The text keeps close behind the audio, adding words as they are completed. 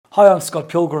Hi, I'm Scott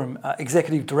Pilgrim,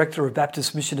 Executive Director of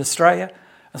Baptist Mission Australia.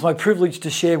 It's my privilege to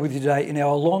share with you today in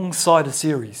our Alongside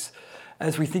series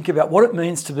as we think about what it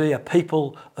means to be a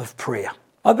people of prayer.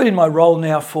 I've been in my role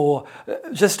now for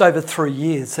just over 3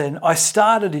 years, and I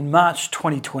started in March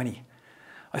 2020.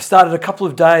 I started a couple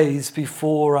of days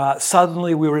before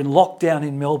suddenly we were in lockdown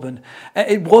in Melbourne.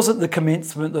 It wasn't the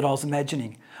commencement that I was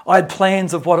imagining. I had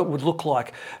plans of what it would look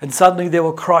like, and suddenly there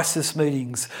were crisis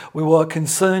meetings. We were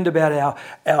concerned about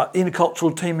our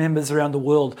intercultural team members around the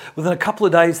world. Within a couple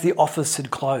of days, the office had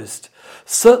closed.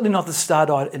 Certainly not the start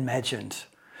I'd imagined.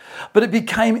 But it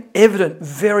became evident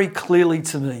very clearly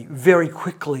to me, very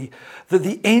quickly, that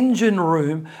the engine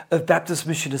room of Baptist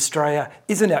Mission Australia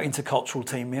isn't our intercultural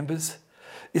team members.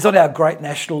 It's not our great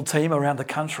national team around the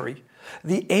country.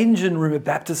 The engine room of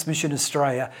Baptist Mission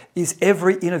Australia is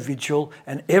every individual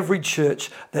and every church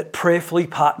that prayerfully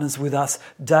partners with us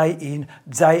day in,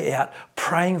 day out,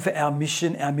 praying for our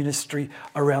mission, our ministry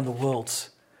around the world.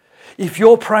 If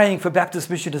you're praying for Baptist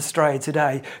Mission Australia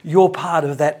today, you're part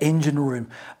of that engine room,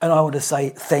 and I want to say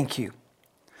thank you.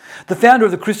 The founder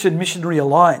of the Christian Missionary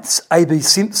Alliance, A.B.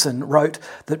 Simpson, wrote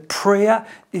that prayer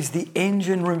is the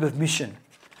engine room of mission.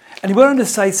 And he went on to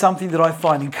say something that I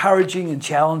find encouraging and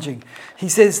challenging. He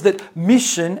says that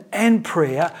mission and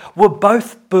prayer were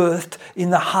both birthed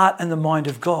in the heart and the mind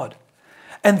of God.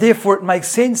 And therefore it makes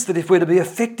sense that if we're to be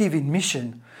effective in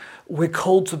mission, we're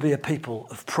called to be a people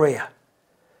of prayer.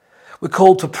 We're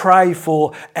called to pray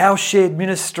for our shared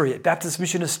ministry at Baptist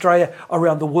Mission Australia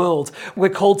around the world. We're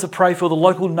called to pray for the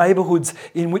local neighbourhoods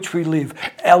in which we live,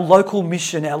 our local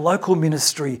mission, our local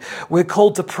ministry. We're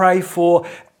called to pray for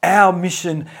our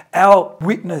mission, our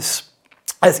witness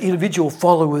as individual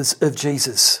followers of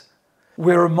Jesus.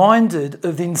 We're reminded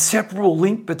of the inseparable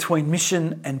link between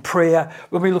mission and prayer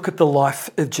when we look at the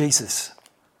life of Jesus.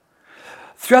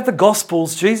 Throughout the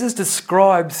Gospels, Jesus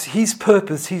describes his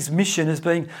purpose, his mission, as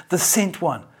being the sent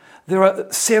one. There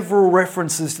are several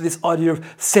references to this idea of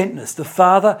sentness. The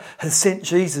Father has sent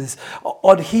Jesus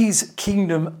on his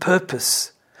kingdom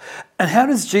purpose. And how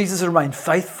does Jesus remain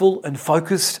faithful and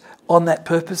focused on that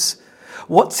purpose?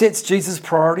 What sets Jesus'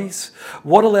 priorities?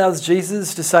 What allows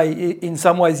Jesus to say, in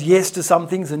some ways, yes to some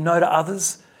things and no to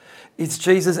others? It's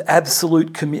Jesus'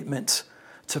 absolute commitment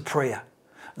to prayer,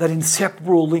 that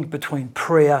inseparable link between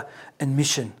prayer and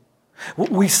mission.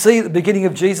 We see at the beginning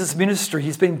of Jesus' ministry,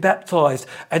 he's been baptised,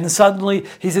 and suddenly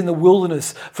he's in the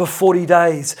wilderness for 40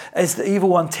 days as the evil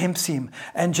one tempts him.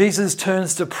 And Jesus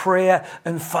turns to prayer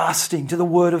and fasting, to the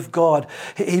Word of God.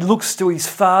 He looks to his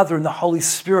Father and the Holy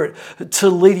Spirit to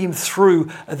lead him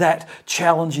through that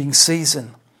challenging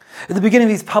season. At the beginning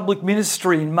of his public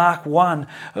ministry in Mark 1,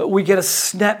 we get a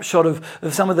snapshot of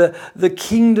some of the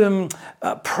kingdom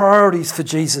priorities for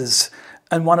Jesus.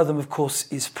 And one of them, of course,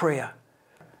 is prayer.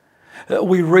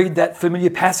 We read that familiar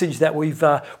passage that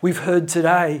we've heard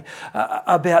today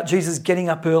about Jesus getting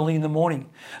up early in the morning,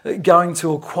 going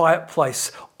to a quiet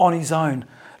place on his own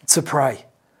to pray.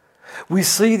 We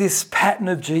see this pattern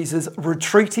of Jesus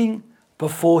retreating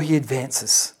before he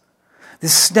advances.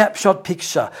 This snapshot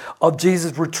picture of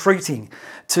Jesus retreating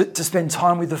to spend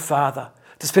time with the Father,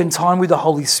 to spend time with the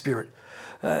Holy Spirit,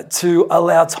 to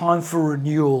allow time for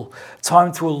renewal,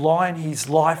 time to align his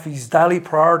life, his daily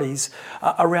priorities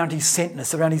around his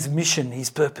sentness, around his mission,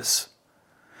 his purpose.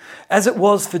 As it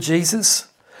was for Jesus,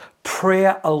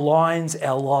 prayer aligns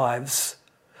our lives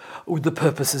with the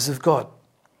purposes of God.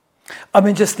 I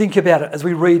mean, just think about it as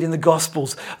we read in the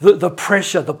Gospels, the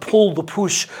pressure, the pull, the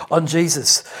push on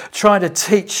Jesus, trying to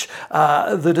teach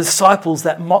the disciples,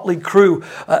 that motley crew,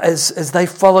 as they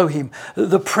follow him,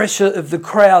 the pressure of the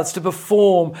crowds to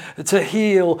perform, to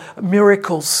heal,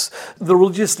 miracles, the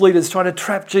religious leaders trying to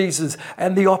trap Jesus,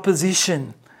 and the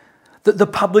opposition, the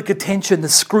public attention, the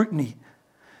scrutiny.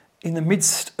 In the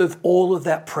midst of all of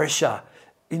that pressure,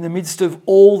 in the midst of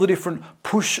all the different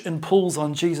push and pulls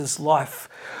on Jesus' life,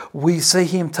 we see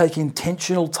him take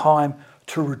intentional time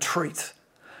to retreat,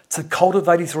 to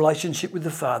cultivate his relationship with the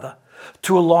Father,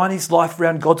 to align his life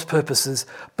around God's purposes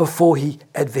before he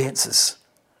advances.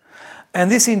 And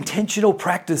this intentional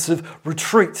practice of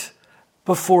retreat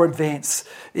before advance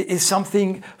is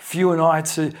something for you and I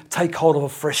to take hold of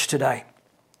afresh today.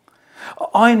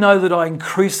 I know that I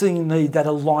increasingly need that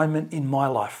alignment in my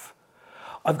life.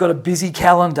 I've got a busy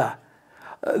calendar.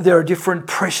 There are different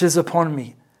pressures upon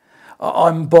me.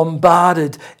 I'm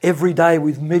bombarded every day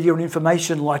with media and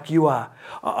information like you are.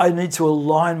 I need to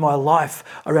align my life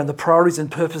around the priorities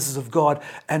and purposes of God,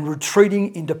 and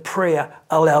retreating into prayer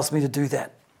allows me to do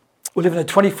that. We live in a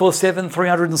 24/7,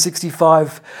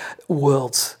 365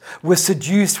 world. We're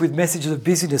seduced with messages of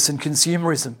busyness and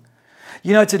consumerism.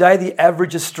 You know, today the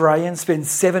average Australian spends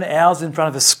 7 hours in front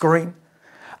of a screen,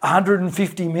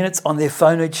 150 minutes on their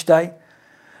phone each day,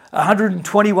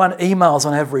 121 emails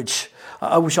on average.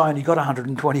 I wish I only got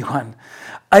 121.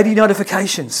 80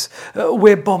 notifications.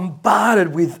 We're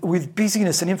bombarded with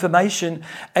busyness and information,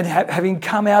 and having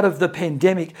come out of the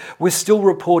pandemic, we're still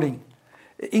reporting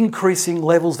increasing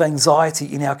levels of anxiety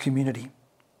in our community.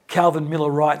 Calvin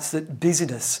Miller writes that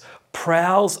busyness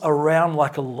prowls around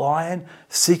like a lion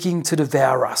seeking to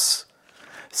devour us,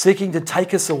 seeking to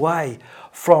take us away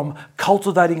from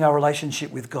cultivating our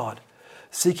relationship with God,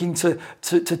 seeking to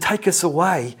take us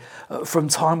away from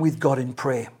time with God in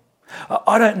prayer.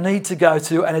 I don't need to go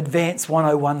to an Advanced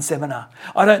 101 seminar.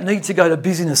 I don't need to go to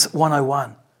Business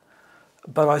 101.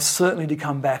 But I certainly need to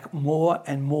come back more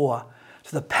and more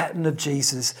to the pattern of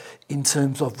Jesus in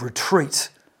terms of retreat,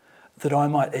 that I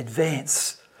might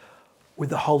advance with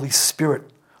the Holy Spirit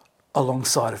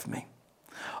alongside of me.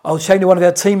 I was chatting to one of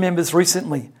our team members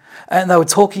recently, and they were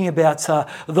talking about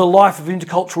the life of an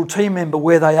intercultural team member,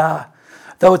 where they are.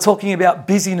 They were talking about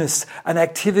busyness and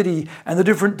activity and the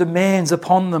different demands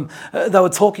upon them. They were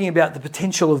talking about the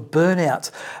potential of burnout.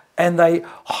 And they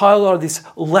highlighted this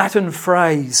Latin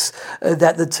phrase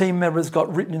that the team members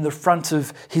got written in the front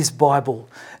of his Bible.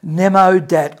 Nemo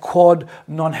dat quod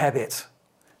non habet.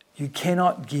 You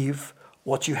cannot give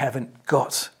what you haven't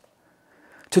got.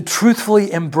 To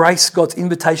truthfully embrace God's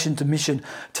invitation to mission,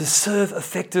 to serve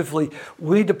effectively,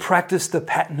 we need to practice the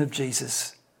pattern of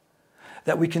Jesus.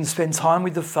 That we can spend time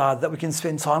with the Father, that we can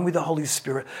spend time with the Holy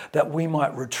Spirit, that we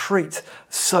might retreat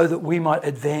so that we might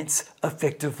advance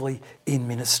effectively in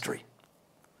ministry.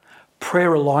 Prayer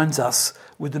aligns us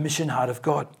with the mission heart of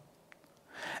God.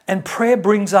 And prayer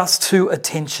brings us to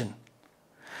attention.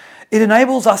 It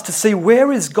enables us to see,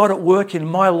 where is God at work in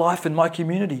my life and my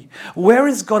community? Where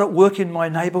is God at work in my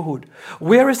neighbourhood?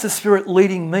 Where is the Spirit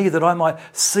leading me that I might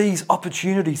seize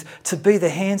opportunities to be the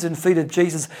hands and feet of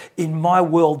Jesus in my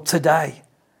world today?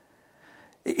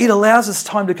 It allows us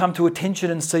time to come to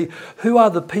attention and see, who are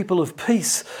the people of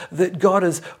peace that God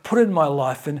has put in my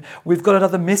life? And we've got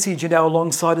another message in our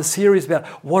Alongside a series about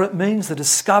what it means to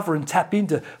discover and tap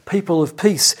into people of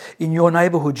peace in your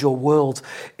neighbourhood, your world.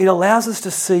 It allows us to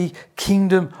see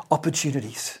kingdom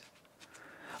opportunities.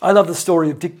 I love the story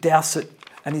of Dick Dowsett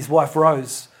and his wife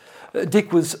Rose.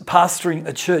 Dick was pastoring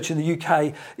a church in the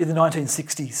UK in the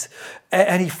 1960s,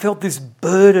 and he felt this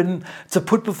burden to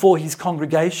put before his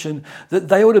congregation that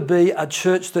they ought to be a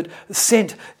church that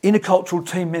sent intercultural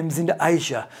team members into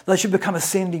Asia. They should become a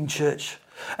sending church.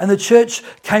 And the church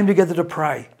came together to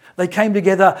pray. They came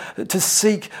together to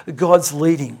seek God's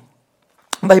leading.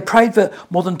 They prayed for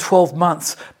more than 12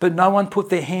 months, but no one put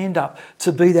their hand up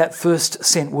to be that first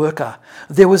sent worker.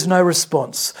 There was no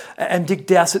response, and Dick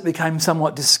Dowsett became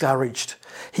somewhat discouraged.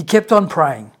 He kept on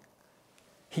praying.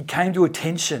 He came to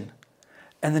attention,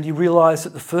 and then he realised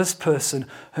that the first person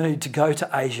who needed to go to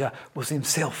Asia was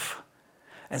himself.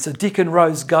 And so Dick and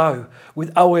Rose go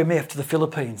with OMF to the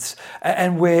Philippines,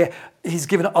 and where he's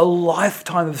given a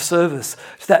lifetime of service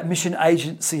to that mission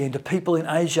agency and to people in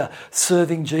Asia,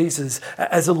 serving Jesus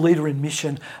as a leader in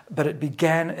mission. But it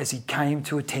began as he came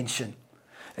to attention.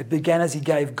 It began as he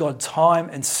gave God time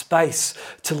and space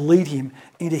to lead him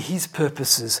into his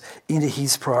purposes, into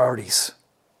his priorities.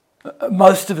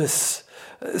 Most of us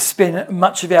spend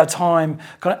much of our time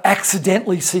kind of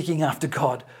accidentally seeking after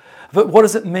God. But what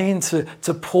does it mean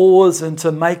to pause and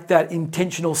to make that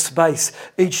intentional space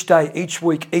each day, each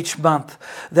week, each month,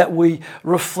 that we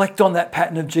reflect on that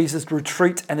pattern of Jesus,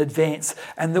 retreat and advance,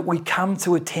 and that we come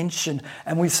to attention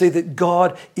and we see that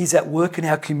God is at work in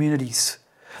our communities,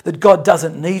 that God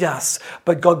doesn't need us,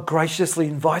 but God graciously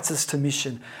invites us to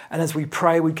mission. And as we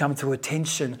pray, we come to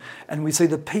attention and we see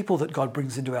the people that God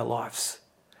brings into our lives.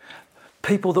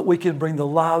 People that we can bring the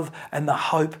love and the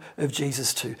hope of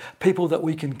Jesus to. People that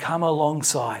we can come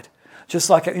alongside. Just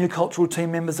like our intercultural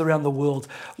team members around the world,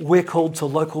 we're called to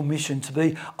local mission, to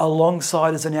be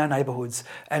alongside us in our neighbourhoods.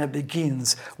 And it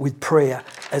begins with prayer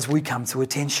as we come to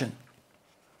attention.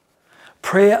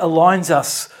 Prayer aligns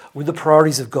us with the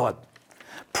priorities of God.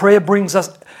 Prayer brings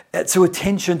us to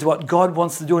attention to what God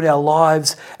wants to do in our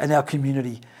lives and our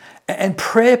community. And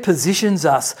prayer positions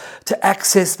us to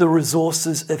access the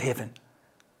resources of heaven.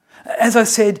 As I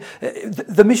said,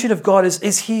 the mission of God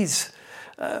is his.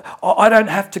 I don't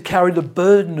have to carry the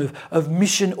burden of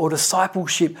mission or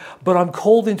discipleship, but I'm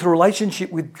called into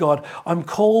relationship with God. I'm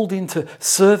called into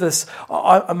service.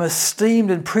 I'm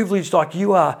esteemed and privileged like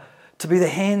you are to be the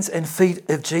hands and feet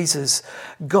of Jesus.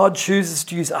 God chooses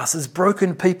to use us as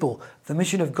broken people, the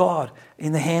mission of God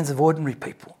in the hands of ordinary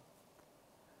people.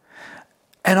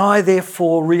 And I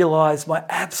therefore realise my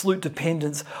absolute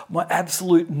dependence, my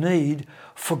absolute need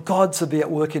for God to be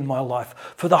at work in my life,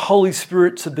 for the Holy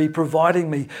Spirit to be providing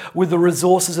me with the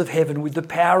resources of heaven, with the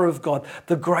power of God,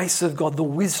 the grace of God, the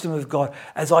wisdom of God,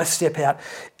 as I step out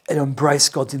and embrace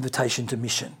God's invitation to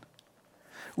mission.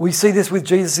 We see this with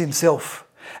Jesus himself,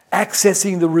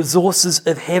 accessing the resources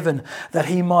of heaven that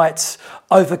he might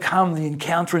overcome the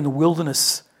encounter in the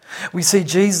wilderness. We see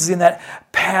Jesus in that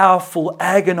powerful,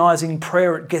 agonising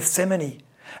prayer at Gethsemane,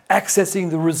 accessing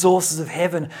the resources of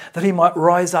heaven that he might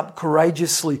rise up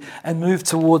courageously and move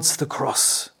towards the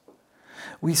cross.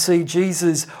 We see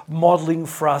Jesus modelling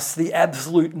for us the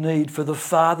absolute need for the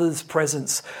Father's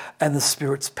presence and the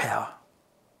Spirit's power.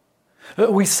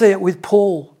 We see it with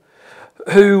Paul,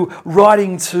 who,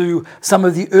 writing to some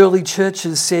of the early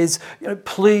churches, says,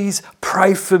 please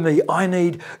pray for me. I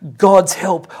need God's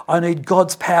help. I need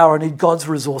God's power. I need God's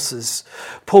resources.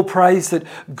 Paul prays that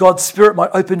God's Spirit might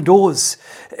open doors.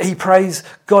 He prays,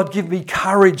 God, give me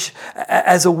courage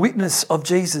as a witness of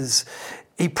Jesus.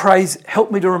 He prays,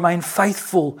 help me to remain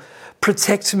faithful,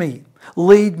 protect me,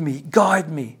 lead me,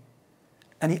 guide me.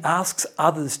 And he asks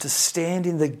others to stand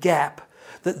in the gap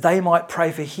that they might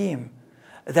pray for him,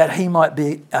 that he might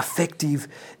be effective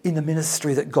in the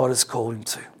ministry that God has called him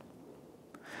to.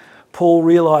 Paul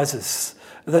realises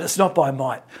that it's not by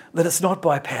might, that it's not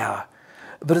by power,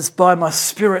 but it's by my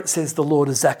Spirit, says the Lord,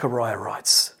 as Zechariah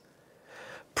writes.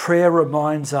 Prayer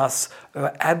reminds us of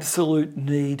our absolute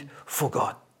need for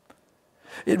God.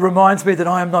 It reminds me that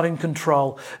I am not in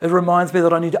control. It reminds me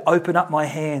that I need to open up my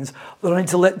hands, that I need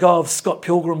to let go of Scott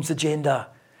Pilgrim's agenda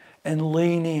and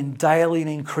lean in daily and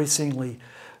increasingly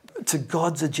to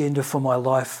God's agenda for my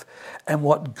life and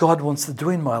what God wants to do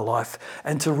in my life,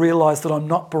 and to realise that I'm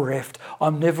not bereft,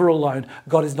 I'm never alone.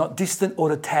 God is not distant or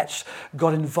detached.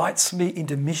 God invites me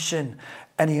into mission,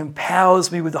 and he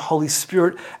empowers me with the Holy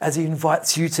Spirit as he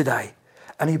invites you today.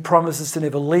 And he promises to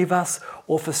never leave us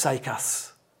or forsake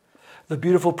us. The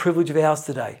beautiful privilege of ours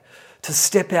today, to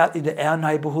step out into our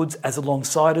neighbourhoods as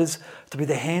alongsiders, to be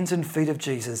the hands and feet of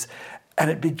Jesus. And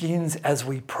it begins as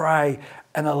we pray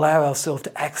and allow ourselves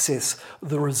to access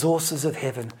the resources of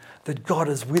heaven, that God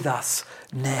is with us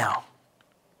now.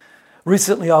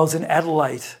 Recently I was in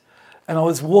Adelaide and I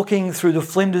was walking through the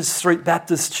Flinders Street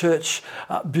Baptist Church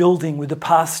building with the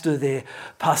pastor there,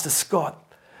 Pastor Scott.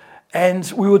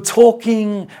 And we were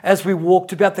talking as we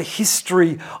walked about the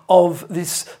history of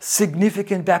this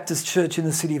significant Baptist church in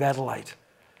the city of Adelaide.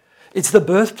 It's the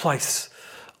birthplace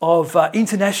of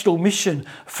international mission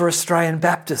for Australian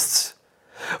Baptists.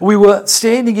 We were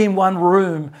standing in one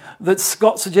room that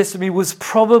Scott suggested to me was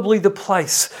probably the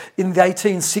place in the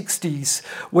 1860s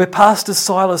where Pastor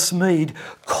Silas Mead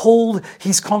called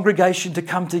his congregation to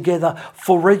come together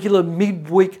for regular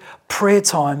midweek prayer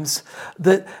times,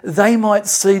 that they might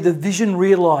see the vision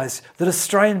realised that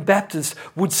Australian Baptists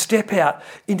would step out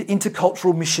into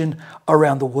intercultural mission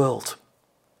around the world.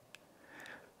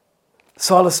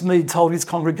 Silas Mead told his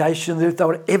congregation that if they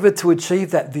were ever to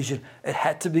achieve that vision, it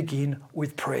had to begin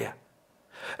with prayer.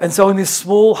 And so in this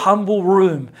small, humble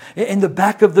room in the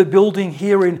back of the building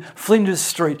here in Flinders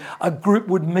Street, a group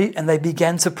would meet and they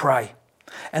began to pray.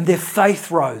 And their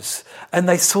faith rose and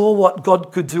they saw what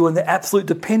God could do and their absolute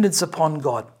dependence upon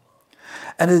God.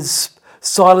 And as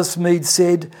Silas Mead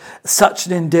said, such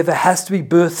an endeavour has to be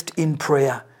birthed in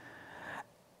prayer.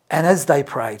 And as they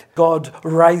prayed, God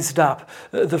raised up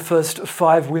the first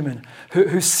 5 women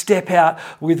who step out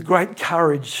with great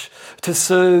courage to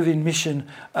serve in mission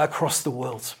across the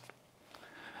world.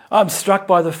 I'm struck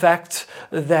by the fact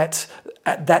that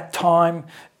at that time,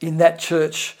 in that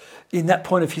church, in that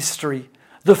point of history,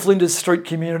 the Flinders Street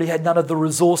community had none of the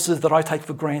resources that I take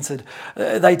for granted.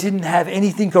 They didn't have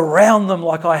anything around them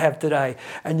like I have today.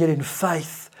 And yet in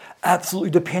faith,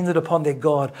 absolutely dependent upon their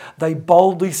God, they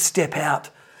boldly step out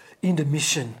into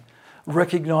mission,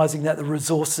 recognising that the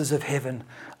resources of heaven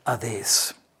are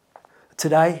theirs.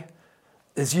 Today,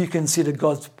 as you consider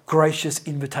God's gracious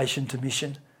invitation to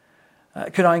mission,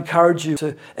 can I encourage you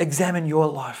to examine your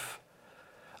life?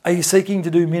 Are you seeking to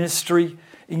do ministry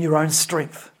in your own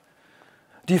strength?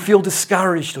 Do you feel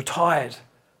discouraged or tired,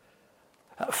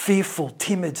 fearful,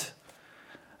 timid?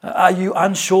 Are you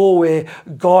unsure where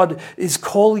God is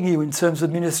calling you in terms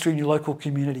of ministry in your local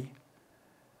community?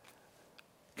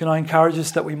 Can I encourage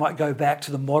us that we might go back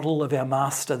to the model of our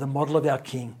Master, the model of our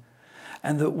King,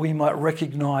 and that we might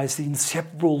recognise the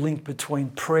inseparable link between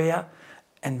prayer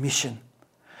and mission,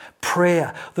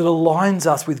 Prayer that aligns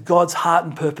us with God's heart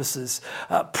and purposes.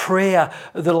 Prayer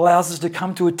that allows us to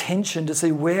come to attention to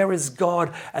see, where is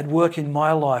God at work in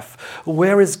my life?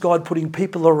 Where is God putting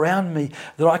people around me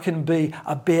that I can be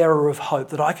a bearer of hope,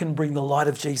 that I can bring the light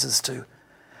of Jesus to?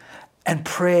 And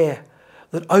prayer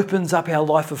that opens up our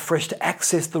life afresh to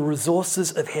access the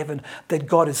resources of heaven, that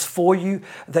God is for you,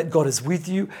 that God is with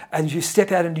you. And as you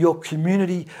step out into your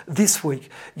community this week,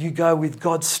 you go with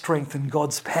God's strength and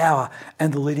God's power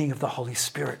and the leading of the Holy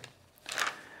Spirit.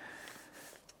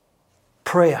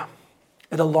 Prayer,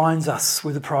 it aligns us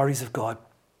with the priorities of God.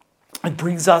 It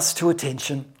brings us to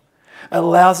attention. It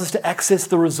allows us to access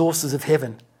the resources of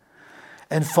heaven.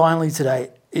 And finally today,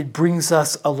 it brings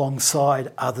us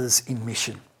alongside others in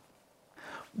mission.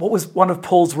 What was one of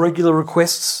Paul's regular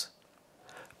requests?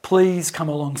 Please come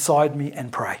alongside me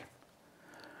and pray.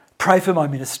 Pray for my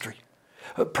ministry.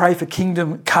 Pray for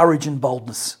kingdom courage and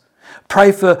boldness.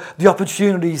 Pray for the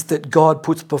opportunities that God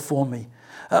puts before me.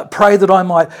 Pray that I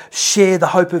might share the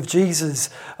hope of Jesus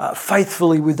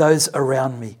faithfully with those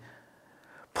around me.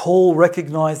 Paul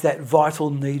recognised that vital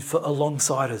need for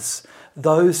alongside-ers,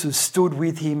 those who stood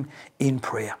with him in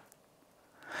prayer.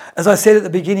 As I said at the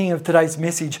beginning of today's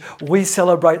message, we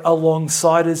celebrate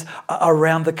alongside-ers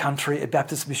around the country at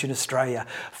Baptist Mission Australia.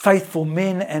 Faithful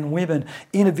men and women,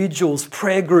 individuals,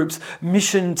 prayer groups,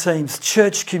 mission teams,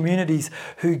 church communities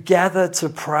who gather to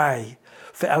pray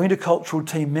for our intercultural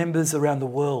team members around the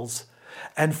world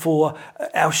and for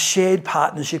our shared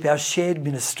partnership, our shared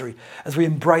ministry as we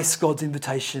embrace God's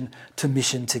invitation to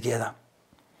mission together.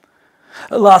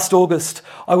 Last August,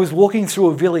 I was walking through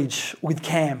a village with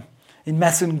Cam in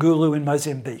Masangulu in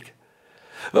Mozambique.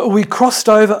 We crossed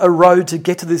over a road to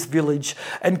get to this village,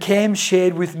 and Cam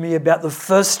shared with me about the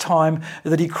first time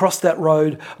that he crossed that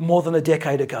road more than a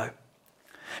decade ago.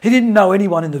 He didn't know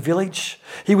anyone in the village.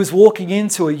 He was walking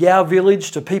into a Yao village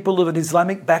to people of an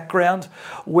Islamic background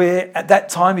where at that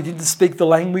time he didn't speak the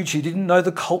language, he didn't know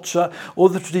the culture or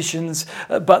the traditions,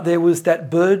 but there was that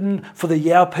burden for the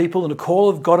Yao people and a call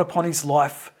of God upon his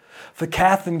life for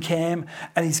Kath and Cam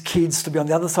and his kids to be on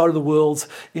the other side of the world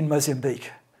in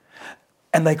Mozambique.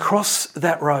 And they cross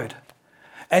that road.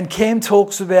 And Cam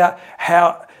talks about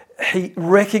how he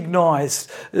recognised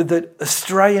that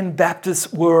Australian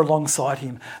Baptists were alongside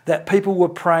him, that people were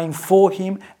praying for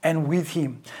him and with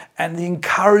him, and the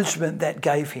encouragement that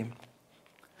gave him.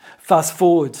 Fast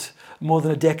forward more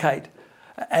than a decade,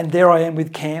 and there I am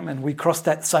with Cam, and we cross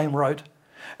that same road,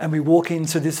 and we walk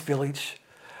into this village.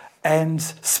 And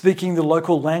speaking the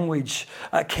local language,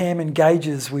 Cam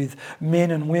engages with men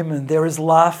and women. There is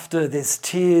laughter, there's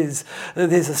tears,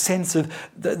 there's a sense of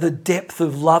the depth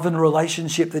of love and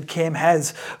relationship that Cam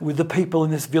has with the people in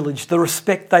this village, the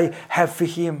respect they have for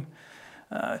him.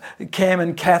 Cam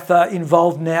and Kath are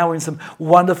involved now in some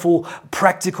wonderful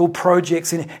practical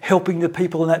projects in helping the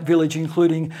people in that village,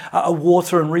 including a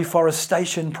water and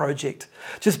reforestation project.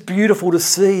 Just beautiful to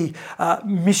see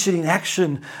mission in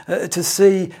action, to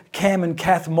see Cam and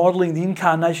Kath modelling the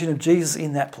incarnation of Jesus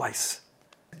in that place.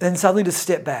 Then suddenly to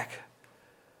step back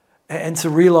and to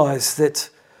realise that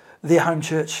their home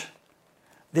church,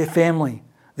 their family,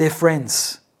 their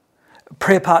friends,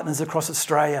 prayer partners across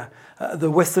Australia,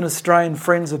 the Western Australian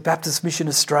Friends of Baptist Mission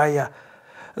Australia.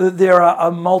 There are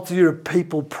a multitude of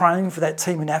people praying for that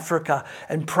team in Africa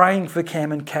and praying for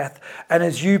Cam and Kath. And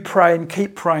as you pray and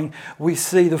keep praying, we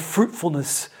see the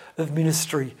fruitfulness of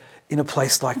ministry in a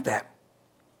place like that.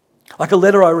 Like a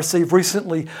letter I received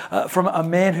recently from a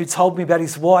man who told me about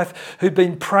his wife who'd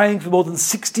been praying for more than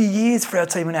 60 years for our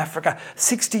team in Africa.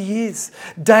 60 years.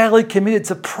 Daily committed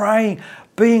to praying,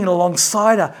 being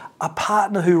alongside her, a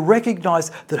partner who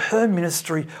recognised that her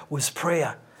ministry was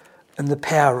prayer and the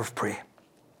power of prayer.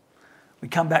 We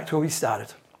come back to where we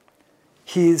started.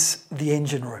 Here's the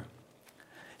engine room.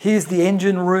 Here's the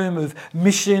engine room of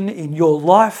mission in your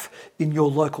life, in your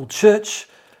local church,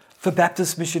 for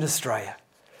Baptist Mission Australia.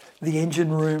 The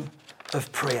engine room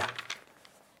of prayer.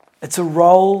 It's a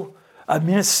role, a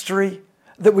ministry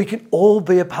that we can all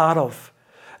be a part of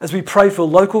as we pray for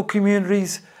local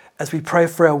communities, as we pray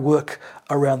for our work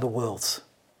around the world.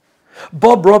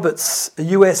 Bob Roberts, a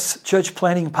US church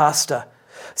planting pastor,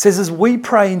 says as we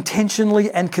pray intentionally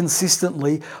and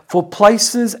consistently for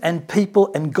places and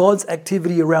people and God's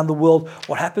activity around the world,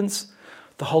 what happens?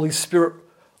 The Holy Spirit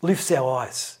lifts our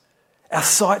eyes. Our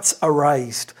sights are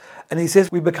raised. And he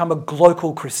says we become a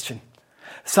global Christian.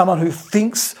 Someone who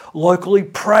thinks locally,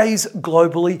 prays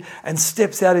globally, and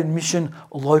steps out in mission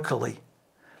locally.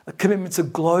 A commitment to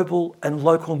global and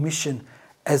local mission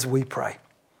as we pray.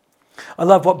 I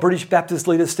love what British Baptist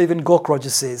leader Stephen Gaukroger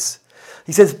says.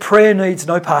 He says prayer needs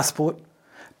no passport.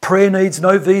 Prayer needs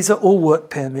no visa or work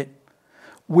permit.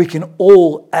 We can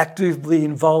all actively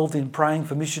involved in praying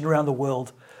for mission around the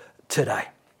world today.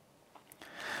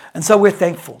 And so we're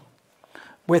thankful.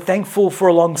 We're thankful for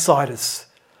alongside us.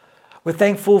 We're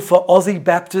thankful for Aussie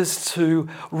Baptists who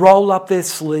roll up their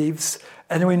sleeves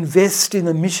and who invest in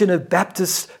the mission of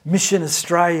Baptist Mission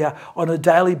Australia on a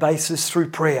daily basis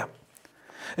through prayer.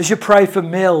 As you pray for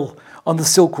Mel on the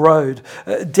Silk Road,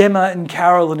 Dema and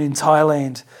Carolyn in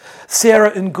Thailand,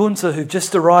 Sarah and Gunter who've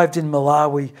just arrived in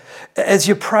Malawi, as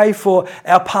you pray for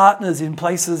our partners in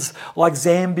places like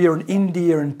Zambia and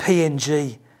India and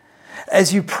PNG,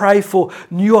 as you pray for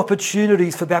new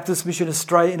opportunities for Baptist Mission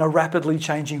Australia in a rapidly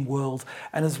changing world,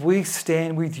 and as we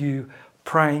stand with you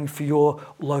praying for your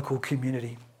local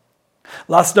community.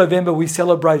 Last November we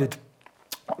celebrated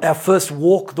our first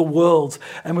Walk the World,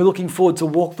 and we're looking forward to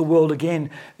Walk the World again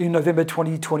in November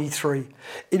 2023.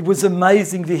 It was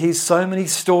amazing to hear so many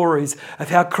stories of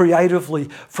how creatively,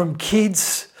 from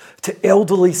kids to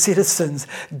elderly citizens,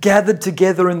 gathered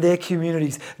together in their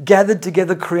communities, gathered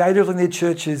together creatively in their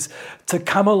churches to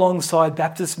come alongside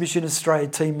Baptist Mission Australia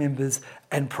team members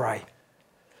and pray.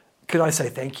 Can I say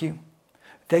thank you?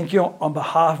 Thank you on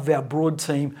behalf of our broad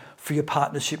team for your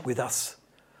partnership with us.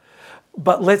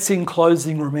 But let's, in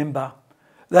closing, remember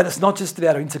that it's not just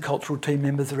about our intercultural team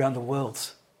members around the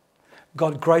world.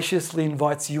 God graciously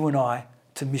invites you and I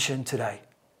to mission today.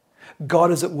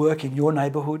 God is at work in your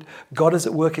neighbourhood. God is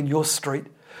at work in your street.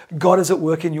 God is at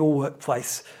work in your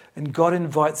workplace. And God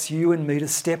invites you and me to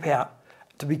step out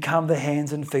to become the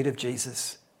hands and feet of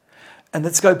Jesus. And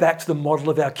let's go back to the model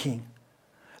of our King,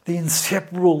 the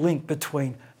inseparable link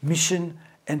between mission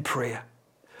and prayer.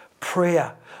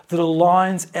 Prayer that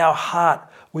aligns our heart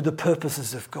with the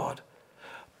purposes of God.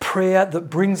 Prayer that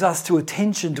brings us to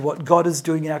attention to what God is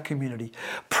doing in our community.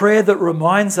 Prayer that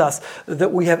reminds us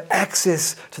that we have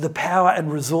access to the power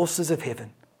and resources of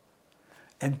heaven.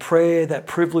 And prayer that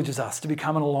privileges us to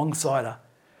become an alongside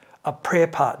a prayer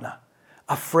partner,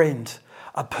 a friend,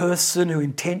 a person who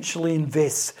intentionally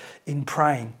invests in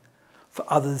praying for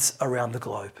others around the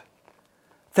globe.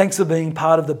 Thanks for being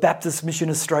part of the Baptist Mission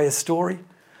Australia story.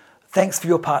 Thanks for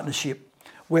your partnership.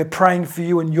 We're praying for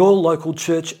you in your local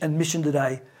church and mission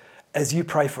today as you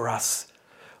pray for us.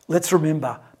 Let's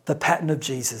remember the pattern of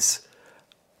Jesus,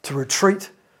 to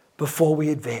retreat before we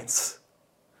advance.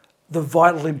 The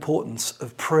vital importance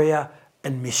of prayer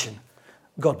and mission.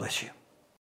 God bless you.